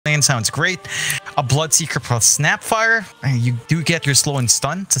second sounds great. A Bloodseeker plus Snapfire. You do get your slow and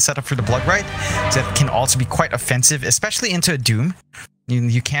stun to set up for the Blood Rite. So that can also be quite offensive, especially into a Doom.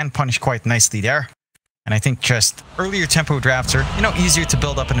 You can punish quite nicely there. And I think just earlier tempo drafts are, you know, easier to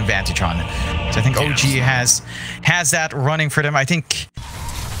build up an advantage on. So I think OG has that running for them. I think...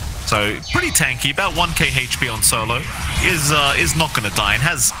 So pretty tanky, about 1k HP on Solo. Is not going to die and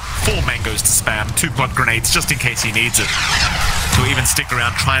has 4 mangoes to spam, 2 blood grenades just in case he needs it. To even stick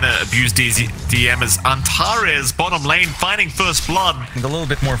around trying to abuse DM as Antares bottom lane finding first blood. A little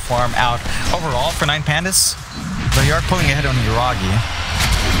bit more farm out overall for 9Pandas. But you are pulling ahead on Uragi.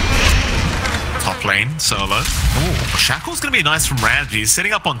 Top lane, Solo. Ooh, Shackle's going to be nice from Ramsey. He's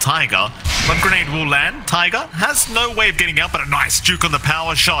setting up on Tiger. Blood grenade will land. Tiger has no way of getting out, but a nice juke on the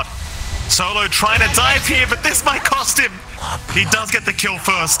power shot. Solo trying to dive here, but this might cost him. He does get the kill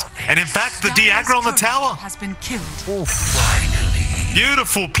first. And in fact, the de-aggro on the tower has been killed.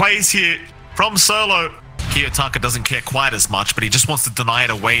 Beautiful plays here from Solo. Kiyotaka doesn't care quite as much, but he just wants to deny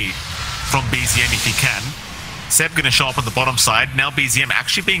it away from BZM if he can. Seb going to show up on the bottom side. Now BZM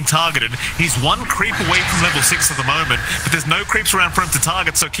actually being targeted. He's 1 creep away from level 6 at the moment, but there's no creeps around for him to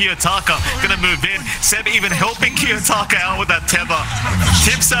target, so Kiyotaka going to move in. Seb even helping Kiyotaka out with that tether.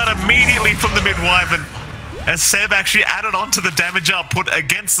 Tips out immediately from the mid-wyvern as Seb actually added on to the damage output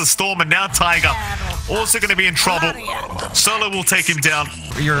against the Storm, and now Tiger also going to be in trouble. Solo will take him down.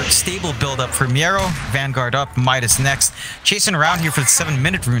 Your stable build-up for Miero, Vanguard up, Midas next. Chasing around here for the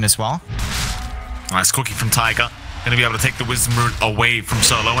 7-minute rune as well. Nice cookie from Tiger. Going to be able to take the Wisdom Rune away from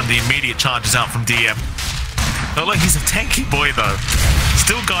Solo, and the immediate charges out from DM. Solo, he's a tanky boy though.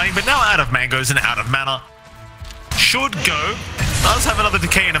 Still going, but now out of mangoes and out of mana. Should go. Does have another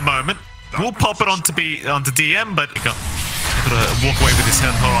decay in a moment. We'll pop it onto DM, but got to walk away with his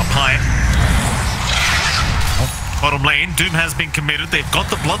head up high. Bottom lane, Doom has been committed. They've got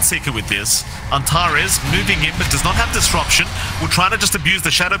the Bloodseeker with this. Antares moving in, but does not have disruption. Will try to just abuse the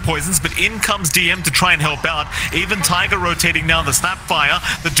shadow poisons, but in comes DM to try and help out. Even Tiger rotating now the Snapfire.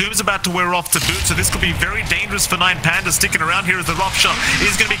 The Doom's about to wear off to boot, so this could be very dangerous for 9Pandas. Sticking around here as the Rupture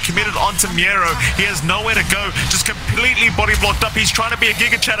is going to be committed onto Miero. He has nowhere to go, just completely body blocked up. He's trying to be a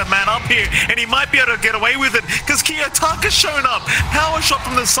Giga Chatter man up here, and he might be able to get away with it because Kiyotaka's shown up. Power shot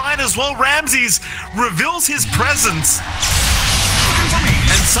from the side as well. Ramses reveals his presence. And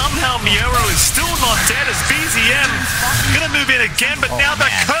somehow Miero is still not dead as BZM gonna move in again, but now the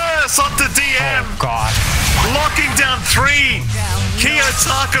curse onto DM. Oh god. Locking down 3.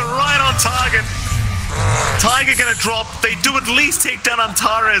 Kiyotaka right on target. Tiger gonna drop. They do at least take down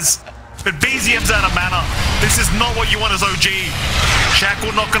Antares, but BZM's out of mana. This is not what you want as OG.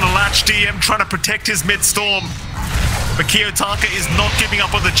 Shackle not gonna latch DM, trying to protect his mid-storm. But Kiyotaka is not giving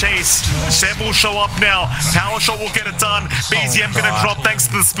up on the chase. Seb will show up now. Power shot will get it done. BZM gonna drop thanks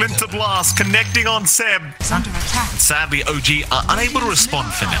to the Splinter Blast. Connecting on Seb. Sadly, OG are unable to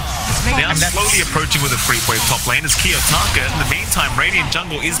respond for now. They are slowly approaching with a creep wave top lane as Kiyotaka. In the meantime, Radiant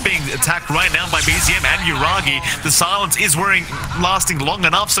Jungle is being attacked right now by BZM and Uragi. The silence is lasting long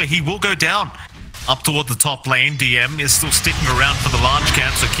enough, so he will go down. Up toward the top lane, DM is still sticking around for the large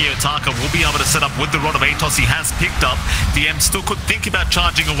camp, so Kiyotaka will be able to set up with the Rod of Atos he has picked up. DM still could think about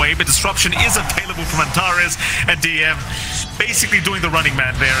charging away, but disruption is available from Antares, and DM basically doing the running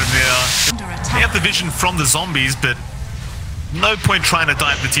man there. And they have the vision from the zombies, but no point trying to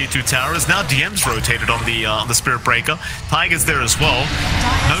dive the tier 2 towers. Now DM's rotated on the Spirit Breaker. Tiger's there as well.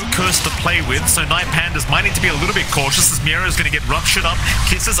 No curse to play with, so 9Pandas might need to be a little bit cautious as Miero's going to get ruptured up.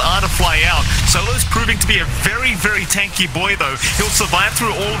 Kisses are to fly out. Solo's proving to be a very, very tanky boy though. He'll survive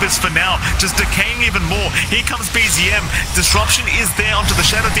through all this for now, just decaying even more. Here comes BZM. Disruption is there onto the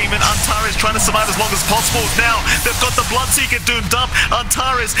Shadow Demon. Antares trying to survive as long as possible. Now they've got the Bloodseeker doomed up.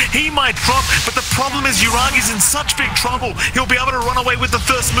 Antares, he might drop, but the problem is Uragi's in such big trouble. He'll be able to run away with the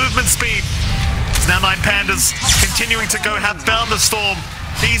first movement speed. It's now 9Pandas continuing to go, have found the Storm.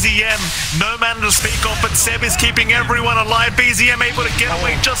 BZM, no mana to speak of, but Seb is keeping everyone alive. BZM able to get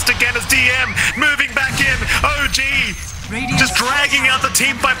away just again as DM moving back in. OG just dragging out the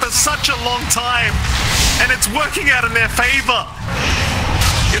team fight for such a long time, and it's working out in their favor.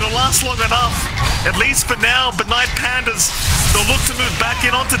 It'll last long enough, at least for now, but 9Pandas, they'll look to move back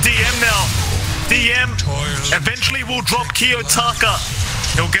in onto DM now. DM eventually will drop Kiyotaka.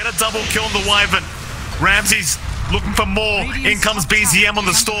 He'll get a double kill on the Wyvern. Ramsey's looking for more. In comes BZM on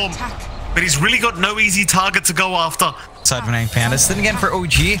the Storm. But he's really got no easy target to go after. Side of 9Pandas. Then again for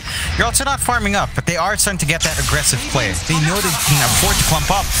OG, you're also not farming up, but they are starting to get that aggressive play. They know they can afford to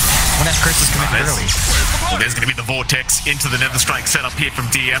clump up when that curse is committed early. Well, there's going to be the Vortex into the Nether Strike setup here from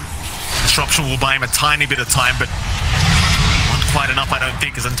DM. Disruption will buy him a tiny bit of time, but quite enough, I don't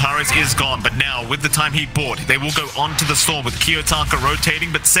think, as Antares is gone. But now, with the time he bought, they will go onto the Storm with Kiyotaka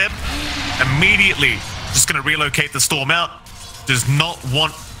rotating. But Seb, immediately, just going to relocate the Storm out. Does not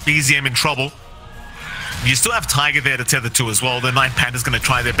want BZM in trouble. You still have Tiger there to tether to as well. The 9Pandas going to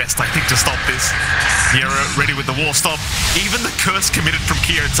try their best, I think, to stop this. Niero ready with the wall stop. Even the curse committed from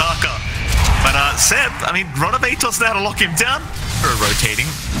Kiyotaka. But Seb, I mean, Ronovator's now to lock him down. Rotating.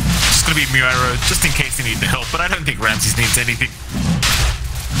 It's going to be Niero just in case they need the help, but I don't think Ramses needs anything.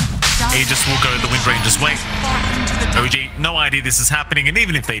 Aegis will go the Wind Ranger's way. OG, no idea this is happening, and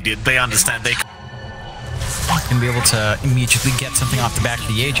even if they did, they understand they can be able to immediately get something off the back of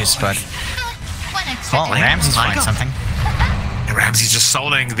the Aegis, but well, Ramses finds something. And Ramses just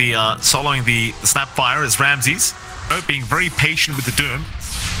soloing the Snapfire as Ramses, being very patient with the Doom.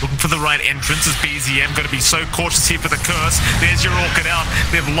 Looking for the right entrance as BZM. Going to be so cautious here for the curse. There's your Orchid out.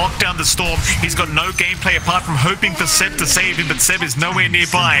 They've locked down the Storm. He's got no gameplay apart from hoping for Seb to save him, but Seb is nowhere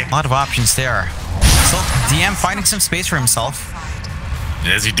nearby. A lot of options there. So DM finding some space for himself.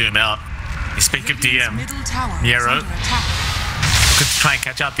 There's your Doom out. You speak of DM. Niero could try and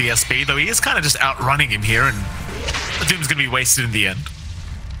catch out the SB, though he is kind of just outrunning him here, and the Doom's going to be wasted in the end.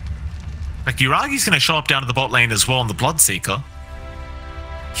 Like, Uragi's going to show up down to the bot lane as well on the Bloodseeker.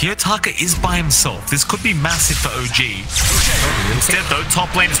 Kiyotaka is by himself. This could be massive for OG. Instead, though,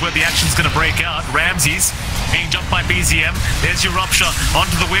 top lane is where the action's going to break out. Ramses being jumped by BZM. There's your Rupture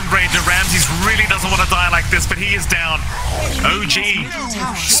onto the Wind Ranger. Ramses really doesn't want to die like this, but he is down. OG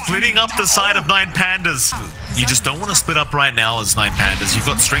splitting up the side of 9Pandas. You just don't want to split up right now as 9Pandas. You've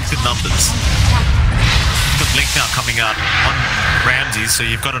got strength in numbers. The blink now coming out on Ramses, so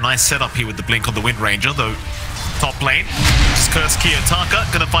you've got a nice setup here with the blink on the Wind Ranger, though. Top lane, just curse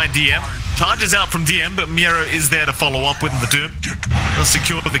Kiyotaka, gonna find DM. Charges out from DM, but Niero is there to follow up with the Doom. He'll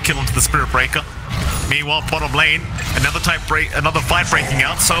secure the kill onto the Spirit Breaker. Meanwhile, bottom lane, another fight breaking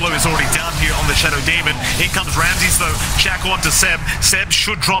out. Solo is already down here on the Shadow Demon. In comes Ramses though, shackle onto Seb. Seb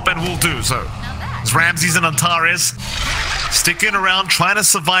should drop and will do so. It's Ramses and Antares sticking around, trying to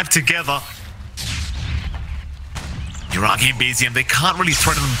survive together. Uragi and BZM, they can't really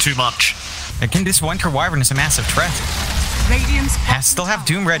threaten them too much. Again, this Winter Wyvern is a massive threat. Still have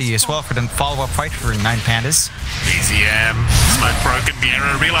Doom ready as well for the follow-up fight for 9Pandas. BZM, smoke broken.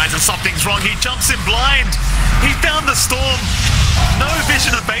 Niero realizes something's wrong. He jumps in blind. He found the Storm. No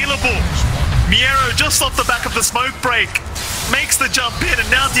vision available. Niero just off the back of the smoke break. Makes the jump in, and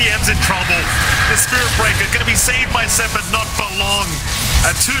now DM's in trouble. The Spirit Breaker going to be saved by Seb, but not for long.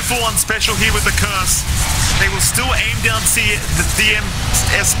 A 2-for-1 special here with the curse. They will still aim down the DM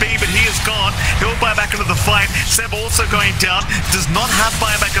SB, but he is gone. He'll buy back into the fight. Seb also going down. Does not have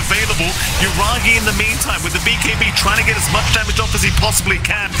buyback available. Uragi in the meantime with the BKB trying to get as much damage off as he possibly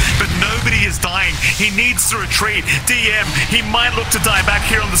can, but nobody is dying. He needs to retreat. DM, he might look to die back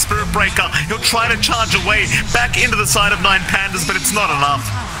here on the Spirit Breaker. He'll try to charge away back into the side of 9Pandas, but it's not enough.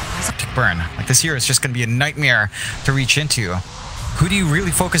 Burn. Like, this here is just going to be a nightmare to reach into. Who do you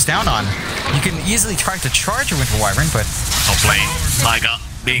really focus down on? You can easily try to charge a Winter Wyvern, but... Top lane, Tiger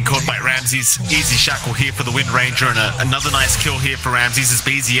being caught by Ramses. Easy shackle here for the Wind Ranger, and another nice kill here for Ramses as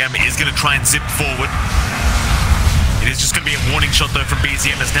BZM is going to try and zip forward. It is just going to be a warning shot, though, from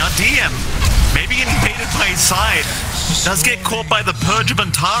BZM, as now DM, maybe getting baited by his side, does get caught by the Purge of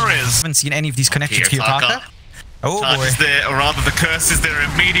Antares. Haven't seen any of these connections to Kiyotaka. Oh boy. Is there, or rather the curse is there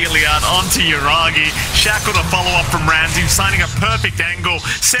immediately out onto Uragi. Shackle to follow up from Ramsey, signing a perfect angle.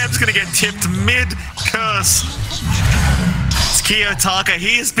 Seb's going to get tipped mid-curse. It's Kiyotaka.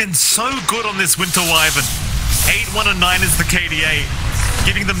 He has been so good on this Winter Wyvern. 8-1-9 is the KDA.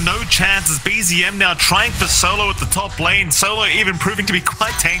 Giving them no chance as BZM now trying for Solo at the top lane. Solo even proving to be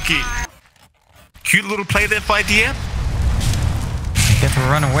quite tanky. Cute little play there by DM. They get to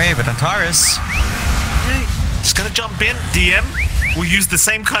run away, but Antares... Just gonna jump in. DM will use the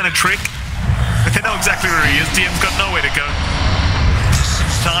same kind of trick, but they know exactly where he is. DM's got nowhere to go.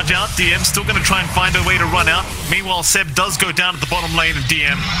 Charge out. DM still gonna try and find a way to run out. Meanwhile, Seb does go down to the bottom lane of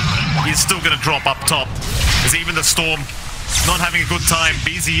DM. He's still gonna drop up top. There's even the Storm not having a good time.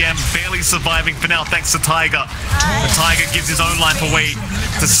 BZM barely surviving for now thanks to Tiger. The Tiger gives his own life away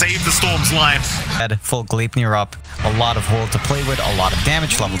to save the Storm's life. Had full Gleipnir up, a lot of hold to play with, a lot of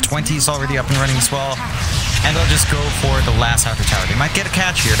damage. Level 20 is already up and running as well. And they'll just go for the last outer tower. They might get a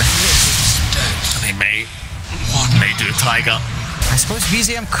catch here. They may do Tiger. I suppose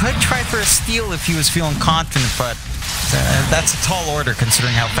BZM could try for a steal if he was feeling confident, but that's a tall order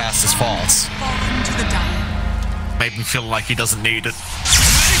considering how fast this falls. Made me feel like he doesn't need it.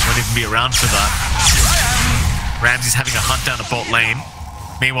 Won't even be around for that. Ramsey's having a hunt down the bot lane.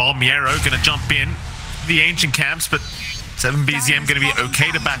 Meanwhile, Niero gonna jump in the ancient camps, but 7 BZM going to be okay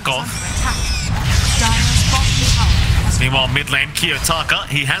to back off. Meanwhile, mid lane, Kiyotaka,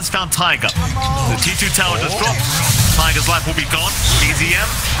 he has found Tiger. The T2 tower just dropped. Tiger's life will be gone. BZM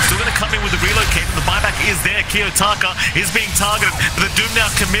still going to come in with the relocate. The buyback is there. Kiyotaka is being targeted. But the Doom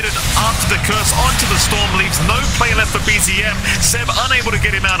now committed after the curse onto the storm. Leaves no play left for BZM. Seb unable to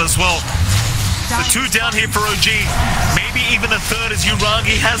get him out as well. The 2 down here for OG. Maybe even a third as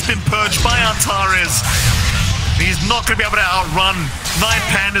Uragi has been purged by Antares. He's not going to be able to outrun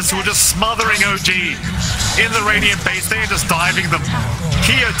 9Pandas, who are just smothering OG in the Radiant base. They are just diving them.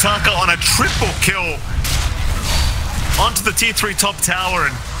 Kiyotaka on a triple kill onto the T3 top tower.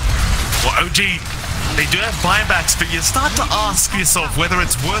 And well, OG, they do have buybacks, but you start to ask yourself whether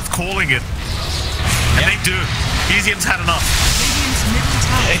it's worth calling it. And they do. BZM's had enough.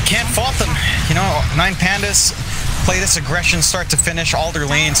 It can't fault them. You know, 9Pandas play this aggression start to finish. All their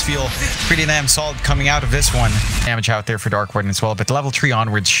lanes feel pretty damn solid coming out of this one. Damage out there for Dark Warden as well, but level 3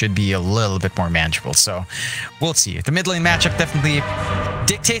 onwards should be a little bit more manageable. So we'll see. The mid lane matchup definitely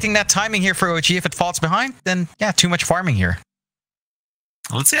dictating that timing here for OG. If it falls behind, then yeah, too much farming here.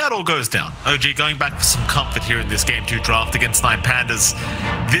 Let's see how it all goes down. OG going back for some comfort here in this game 2 draft against 9Pandas.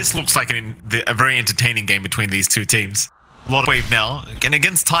 This looks like a very entertaining game between these two teams. A lot of wave now. And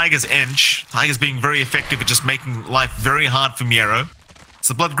against Tiger's Ench. Tiger's being very effective at just making life very hard for Miero.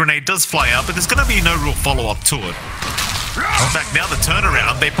 So the blood grenade does fly out, but there's going to be no real follow-up to it. In fact, now the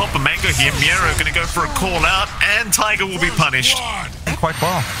turnaround. They pop a mango here. Miero going to go for a call out, and Tiger will be punished. Quite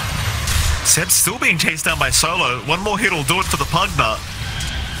well. Seb's still being chased down by Solo. One more hit will do it for the Pugna.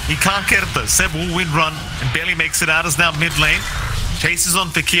 He can't get it though. Seb will win run and barely makes it out as now mid lane. Chases on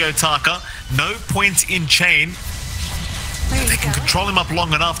for Kiyotaka. No points in chain. They can control him up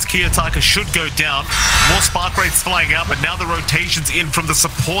long enough. Kiyotaka should go down. More spark rates flying out, but now the rotation's in from the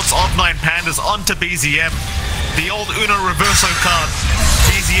supports of 9Pandas onto BZM. The old Uno Reverso card.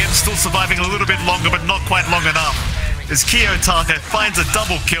 BZM still surviving a little bit longer, but not quite long enough. As Kiyotaka finds a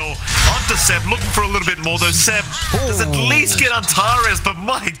double kill onto Seb, looking for a little bit more though. Seb does at least get Antares, but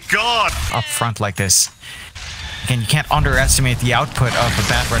my god! Up front like this. Again, you can't underestimate the output of a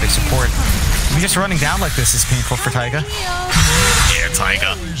bad ready support. Just running down like this is painful for Taiga. Yeah,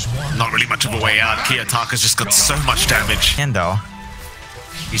 Taiga. Not really much of a way out. Kiyotaka's just got so much damage. Endo.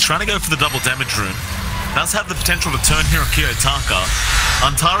 He's trying to go for the double damage rune. Does have the potential to turn here on Kiyotaka.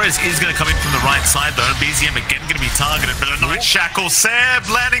 Antares is going to come in from the right side though. BZM again going to be targeted, but a nice shackle. Seb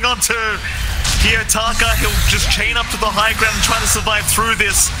landing onto Kiyotaka. He'll just chain up to the high ground and try to survive through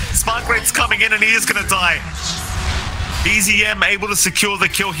this. Spark rate's coming in and he is going to die. BZM able to secure the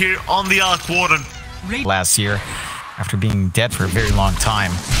kill here on the Arc Warden. Last year, after being dead for a very long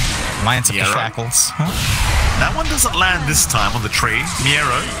time. Lines up the shackles. Huh? That one doesn't land this time on the tree.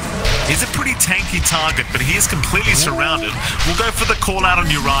 Miero is a pretty tanky target, but he is completely surrounded. We'll go for the call out on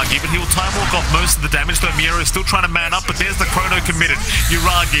Uragi, but he will time walk off most of the damage, though Miero is still trying to man up, but there's the chrono committed.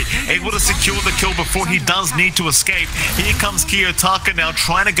 Uragi able to secure the kill before he does need to escape. Here comes Kiyotaka now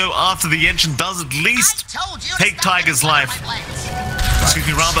trying to go after the Ench and does at least take Tiger's life. Excuse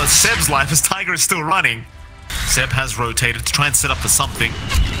me, rather Seb's life, as Tiger is still running. Seb has rotated to try and set up for something.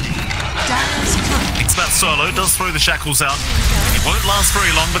 Thinks about Solo, does throw the shackles out. It won't last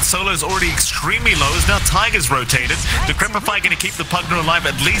very long, but Solo's already extremely low as now Tiger's rotated. Decrepify going to keep the Pugna alive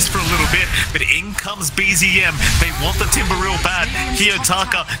at least for a little bit, but in comes BZM. They want the Timber real bad.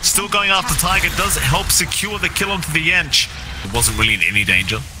 Kiyotaka still going after Tiger, does help secure the kill onto the Ench. It wasn't really in any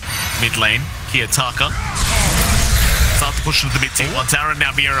danger. Mid lane, Kiyotaka. Start to push into the mid team. Antara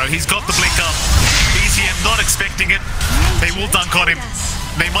now Miero. He's got the blink up. BZM not expecting it. They will dunk on him.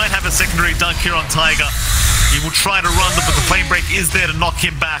 They might have a secondary dunk here on Tiger. He will try to run them, but the flame break is there to knock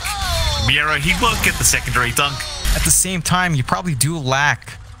him back. Miero, he won't get the secondary dunk. At the same time, you probably do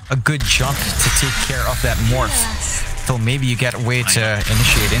lack a good jump to take care of that morph. So maybe you get a way to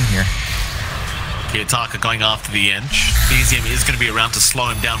initiate in here. Kiyotaka going after the Ench. BZM is going to be around to slow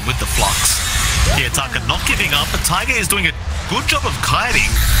him down with the Flux. Kiyotaka not giving up, but Tiger is doing a good job of kiting.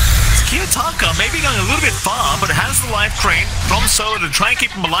 Kiyotaka maybe going a little bit far, but has the life drain from Solo to try and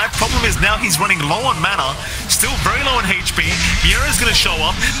keep him alive. Problem is now he's running low on mana, still very low on HP. Miero's going to show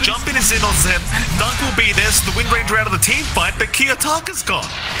up, jump in his in on Zeb. Dunk will be there, so the Wind Ranger out of the team fight, but Kiyotaka's gone.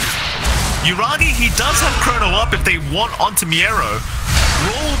 Uragi, he does have Chrono up if they want onto Miero.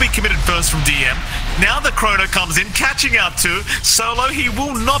 Raw will be committed first from DM. Now the Chrono comes in, catching out to Solo. He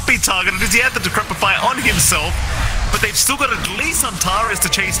will not be targeted as he had the Decrepify on himself. But they've still got at least Antares to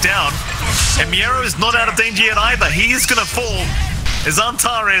chase down. And Miero is not out of danger yet either. He is going to fall as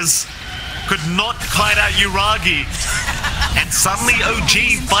Antares could not hide out Uragi. And suddenly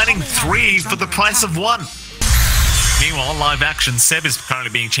OG finding 3 for the price of 1. Meanwhile, live action, Seb is currently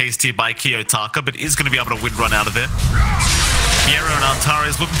being chased here by Kiyotaka, but is going to be able to win run out of there. Miero and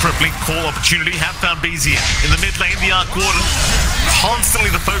Antares looking for a blink call opportunity, have found BZ in the mid lane. The Arc Warden, constantly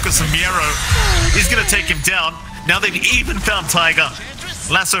the focus of Miero, is going to take him down. Now they've even found Tiger.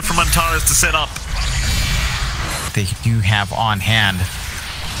 Lasso from Antares to set up. They do have on hand.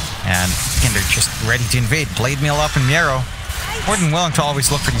 And again, they're just ready to invade. Blade Meal up and Miero. More than willing to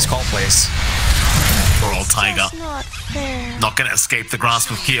always look for these call plays. Poor old Tiger. Not going to escape the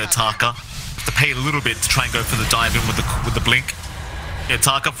grasp of Kiyotaka. Have to pay a little bit to try and go for the dive in with the blink.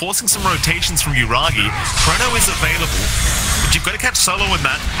 Kiyotaka forcing some rotations from Uragi. Chrono is available, but you've got to catch solo in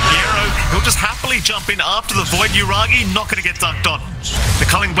that. Miero, he'll just happily jump in after the void. Uragi not going to get dunked on. The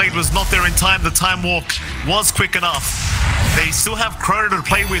Culling Blade was not there in time. The time walk was quick enough. They still have Chrono to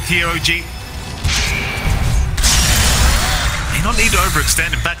play with here, OG. May not need to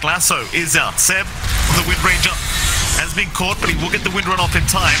overextend. In fact, Lasso is out. Seb, the Wind Ranger, has been caught, but he will get the wind run off in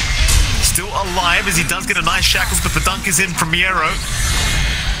time. Still alive as he does get a nice shackles, but the dunk is in from Miero.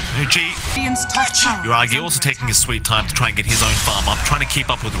 OG. Uragi also taking his sweet time to try and get his own farm up, trying to keep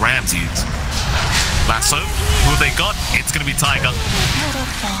up with Ramses. Lasso, who have they got? It's going to be Tiger.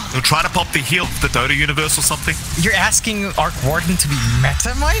 They'll try to pop the heal of the Dota universe or something. You're asking Arc Warden to be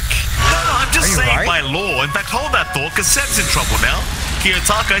meta, Mike? No, I'm just saying right? by law. In fact, hold that thought, because Seb's in trouble now.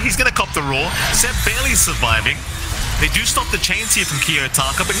 Kiyotaka, he's going to cop the raw. Seb barely surviving. They do stop the chains here from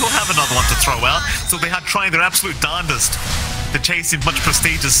Kiyotaka, but he'll have another one to throw out. So they are trying their absolute darndest to chase him. Much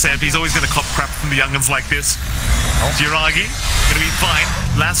prestigious Seb. He's always going to cop crap from the youngins like this. Uragi, going to be fine.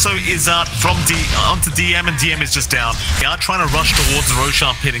 Lasso is out from onto DM, and DM is just down. They are trying to rush towards the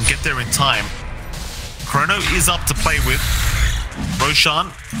Roshan pit and get there in time. Chrono is up to play with.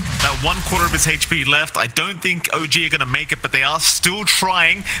 Roshan, that 1/4 of his HP left. I don't think OG are going to make it, but they are still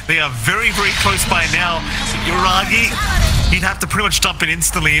trying. They are very, very close by now. Uragi, he'd have to pretty much jump in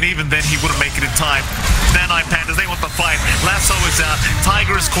instantly, and even then he wouldn't make it in time. Now 9Pandas, they want the fight. Lasso is out.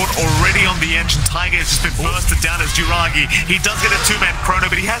 Tiger is caught already on the edge, and Tiger has just been bursted down as Uragi. He does get a 2-man chrono,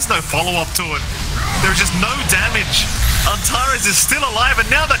 but he has no follow-up to it. There's just no damage. Antares is still alive, and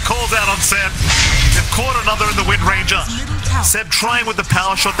now they're called out on Seb. They've caught another in the Wind Ranger. Seb trying with the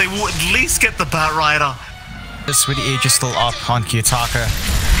power shot. They will at least get the Bat Rider. Just with the age is still up on Kiyotaka.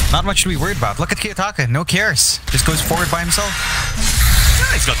 Not much to be worried about. Look at Kiyotaka. No cares. Just goes forward by himself.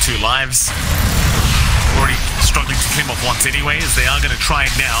 Yeah, he's got 2 lives. Already struggling to clean off once anyway, as they are going to try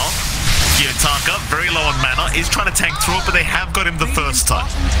now. Kiyotaka, very low on mana, is trying to tank through it, but they have got him the first time.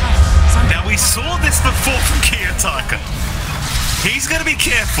 Now, we saw this before from Kiyotaka. He's going to be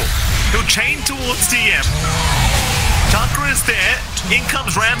careful. He'll chain towards DM. Chakra is there. In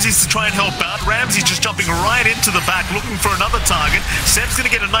comes Ramses to try and help out. Ramses just jumping right into the back, looking for another target. Seb's going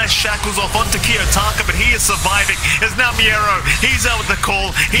to get a nice shackles off onto Kiyotaka, but he is surviving. There's now Miero. He's out with the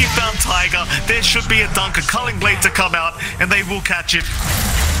call. He found Tiger. There should be a dunk, a Culling Blade to come out, and they will catch it.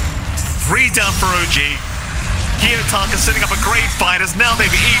 3 down for OG. Kiyotaka setting up a great fight, as now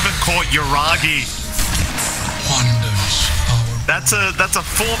they've even caught Uragi. That's a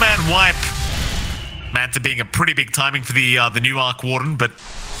 4-man wipe. Manta being a pretty big timing for the new Arc Warden, but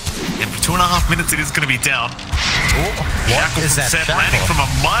for 2.5 minutes it is going to be down. What is that shackle? Landing from a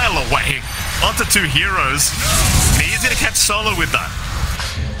mile away onto 2 heroes. And he's going to catch solo with that.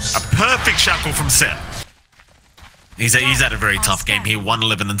 A perfect shackle from Seb. He's had a very tough game here,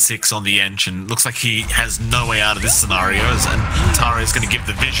 1-11-6 on the Ench, and looks like he has no way out of this scenario, and Tara is going to give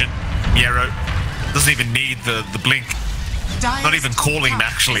the vision. Miero doesn't even need the blink. Not even calling him,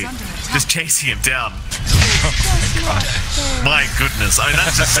 actually. Just chasing him down. Oh my goodness. I mean,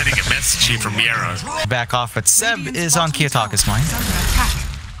 that's just sending a message here from Miero. Back off, but Seb is on Kiyotaka's mind.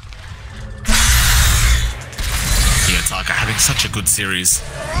 Kiyotaka having such a good series.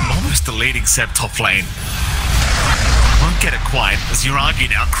 Almost deleting Seb top lane. Won't get it quite, as Uragi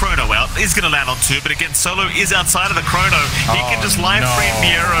now, Chrono out, is going to land on 2, but again, Solo is outside of the Chrono. He can just live frame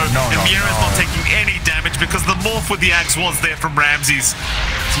Miero, and Miero's not taking any damage because the morph with the axe was there from Ramses.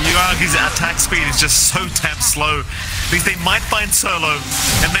 So Uragi's attack speed is just so damn slow. At least they might find Solo,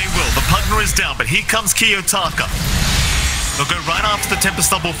 and they will. The Pugner is down, but here comes Kiyotaka. They'll go right after the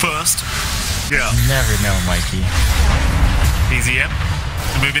Tempest Double first. Yeah. Never know, Mikey. EZM.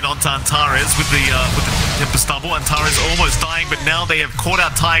 Moving on to Antares with the Tempest Double. Antares almost dying, but now they have caught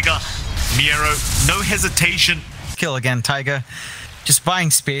out Tiger. Miero, no hesitation. Kill again, Tiger. Just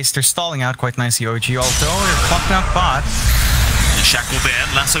buying space. They're stalling out quite nicely, OG. Although they're fucking up bot. Shackle there,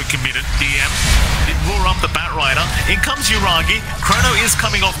 lasso committed, DM. It roar up the Batrider. In comes Yuragi. Chrono is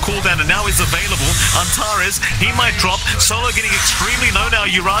coming off cooldown and now is available. Antares, he might drop. Solo getting extremely low now.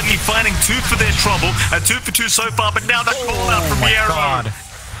 Yuragi finding 2 for their trouble. 2 for 2 so far, but now that call out from Miero.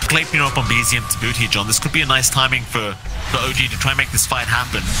 Gleipnir up on BZM to boot here, John. This could be a nice timing for OG to try and make this fight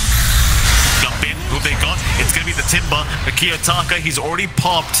happen. Jump in. Who have they got? It's going to be the Timber. But Kiyotaka, he's already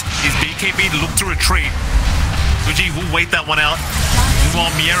popped his BKB to look to retreat. OG will wait that one out. Meanwhile,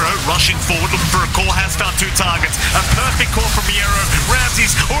 Miero rushing forward, looking for a core, has found 2 targets. A perfect core from Miero.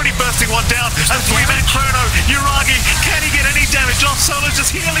 Ramsey's already bursting one down. A 3-man Chrono. Yuragi, can he get any damage off? Solo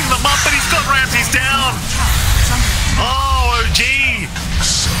just healing them up, but he's got Ramsey's down. Oh, OG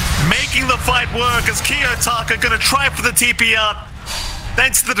making the fight work as Kiyotaka going to try for the TP out.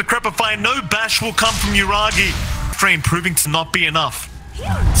 Thanks to the Decrepify, no bash will come from Yuragi. Train proving to not be enough.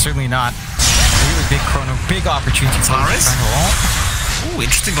 Certainly not. Really big Chrono, big opportunity. Taris? Ooh,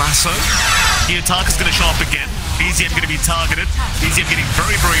 interesting lasso. Kiyotaka's going to show up again. BZM going to be targeted. BZM getting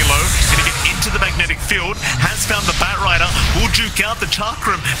very, very low. Going to get into the magnetic field. Has found the Batrider. Will juke out the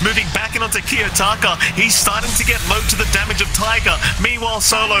Chakram. Moving back in onto Kiyotaka. He's starting to get low to the damage of Tiger. Meanwhile,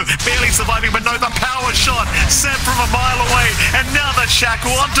 Solo barely surviving, but no, the power shot sent from a mile away. And now the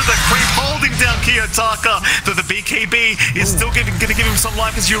Shackle onto the creep, holding down Kiyotaka. Though the BKB is still going to give him some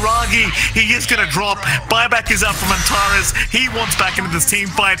life as Yuragi. He is going to drop. Buyback is out from Antares. He wants back into this team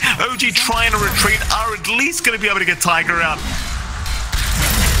fight. OG trying to retreat, are at least going to be able to get Tiger out.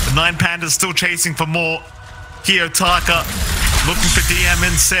 The 9Pandas still chasing for more. Kiyotaka looking for DM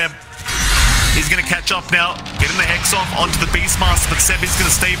and Seb. He's going to catch up now, getting the Hex off onto the Beastmaster, but Seb is going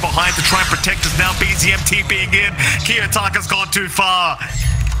to stay behind to try and protect us now. BZM TPing in. Kiyotaka's gone too far.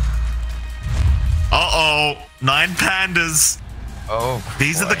 Uh-oh, 9Pandas. Oh,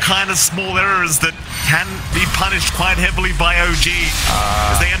 these are the kind of small errors that can be punished quite heavily by OG.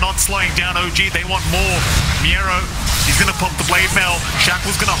 Because they are not slowing down OG, they want more. Miero, he's going to pump the blade mail.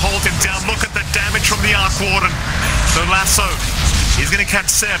 Shackle's going to hold him down. Look at the damage from the Arc Warden. So Lasso, he's going to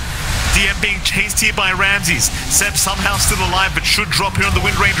catch Seb. DM being chased here by Ramses. Seb somehow still alive, but should drop here on the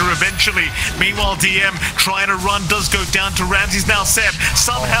Wind Ranger eventually. Meanwhile, DM trying to run, does go down to Ramses. Now Seb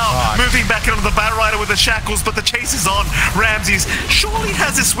somehow moving back into the Batrider with the shackles, but the chase is on. Ramses surely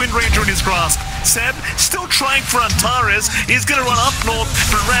has this Wind Ranger in his grasp. Seb still trying for Antares. He's going to run up north,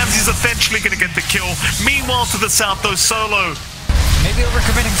 but Ramses eventually going to get the kill. Meanwhile, to the south, though, Solo. Maybe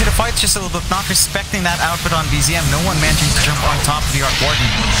overcommitting to the fight just a little bit, not respecting that output on BZM. No one managing to jump on top of the Arc Warden.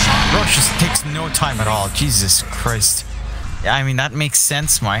 Roche just takes no time at all. Jesus Christ. Yeah, I mean, that makes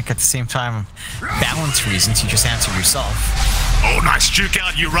sense, Mike. At the same time, balance reasons, you just answer yourself. Oh, nice juke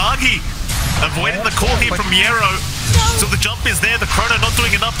out. Yuragi avoiding the call here from Miero. So the jump is there. The Chrono not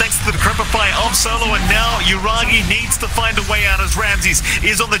doing enough thanks to the Decrepify of Solo. And now Yuragi needs to find a way out as Ramses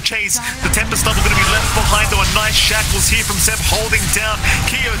is on the chase. The Tempest Double going to be left behind, though. A nice shackles here from Seb holding down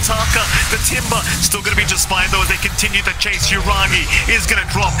Kiyotaka. The Timber still going to be just fine, though, as they continue to chase. Yuragi is going to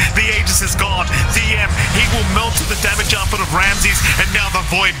drop. The Aegis is gone. DM, he will melt to the damage output of Ramses. And now the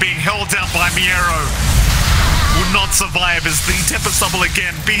Void being held down by Miero. Will not survive as the Tempest Double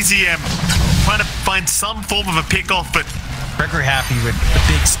again. BZM trying to find some form of a pick-off, but Gregory happy with the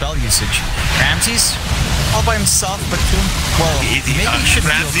big spell usage. Ramses all by himself, but well, maybe he should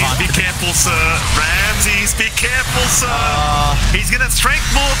Ramses, be careful, sir. Ramses, be careful, sir. He's gonna strength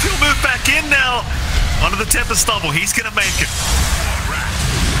more. He'll move back in now onto the Tempest Double. He's gonna make it.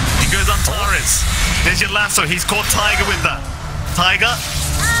 He goes on Taris. There's your lasso. He's caught Tiger with that. Tiger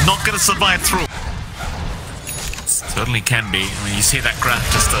not gonna survive through. Certainly can be. I mean, you see that graph,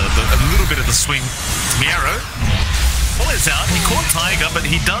 just a little bit of the swing. Miero pulls out. He caught Tiger, but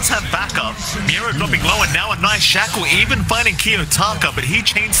he does have backup. Miero dropping low, and now a nice shackle, even finding Kiyotaka, but he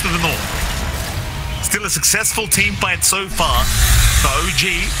chains to the north. Still a successful team fight so far for OG.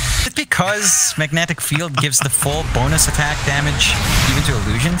 Is it because Magnetic Field gives the full bonus attack damage even to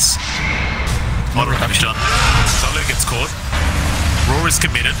illusions? No reduction. Solo gets caught. Roar is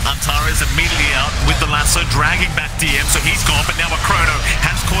committed. Antares immediately out with the lasso, dragging back DM, so he's gone, but now a Chrono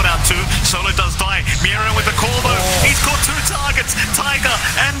has caught out too. Solo does die. Miero with the call though. He's caught 2 targets. Tiger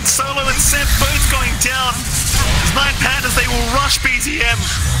and Solo and Seb both going down. 9Pandas, they will rush BZM.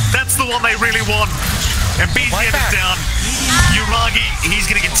 That's the one they really want. And BZM is down. Yuragi, he's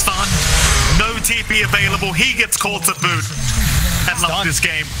going to get stunned. No TP available. He gets caught to boot. And love this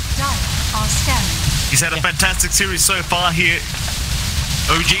game. He's had a fantastic series so far here.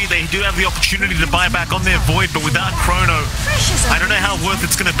 OG, they do have the opportunity to buy back on their Void, but without Chrono, I don't know how worth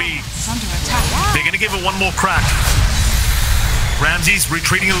it's going to be. They're going to give it one more crack. Ramsey's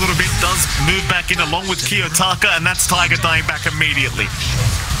retreating a little bit, does move back in along with Kiyotaka, and that's Tiger dying back immediately.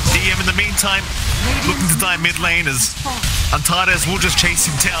 DM in the meantime, looking to die mid lane as Antares will just chase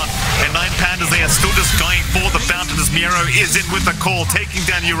him down. And 9Pandas, they are still just going for the fountain as Miero is in with the call, taking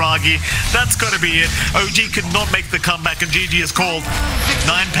down Uragi. That's got to be it. OG could not make the comeback, and GG is called.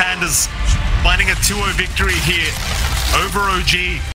 9Pandas finding a 2-0 victory here over OG.